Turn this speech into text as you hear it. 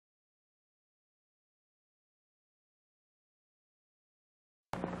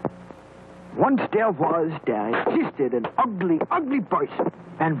Once there existed an ugly, ugly person.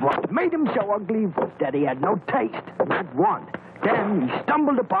 And what made him so ugly was that he had no taste, not one. Then he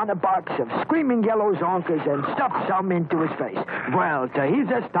stumbled upon a box of screaming yellow zonkers and stuffed some into his face. Well, to his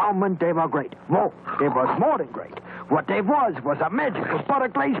astoundment, they were great. Whoa, they was more than great. What they was a magical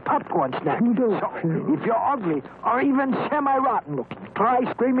butter-glazed popcorn snack. So, if you're ugly or even semi-rotten looking,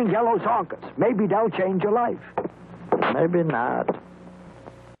 try screaming yellow zonkers. Maybe they'll change your life. Maybe not.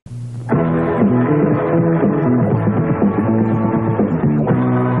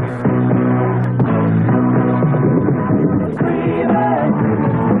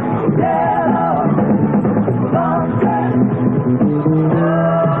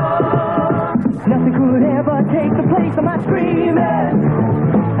 Nothing could ever take the place of my screaming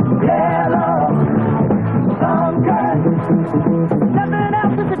yellow zonkers. Nothing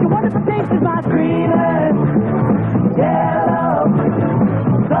else is such a wonderful taste as my screaming yellow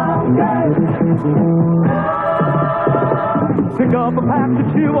zonkers. Pick up a pack to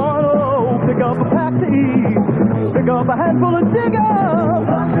chew on, oh, pick up a pack to eat, pick up a handful of cigarettes.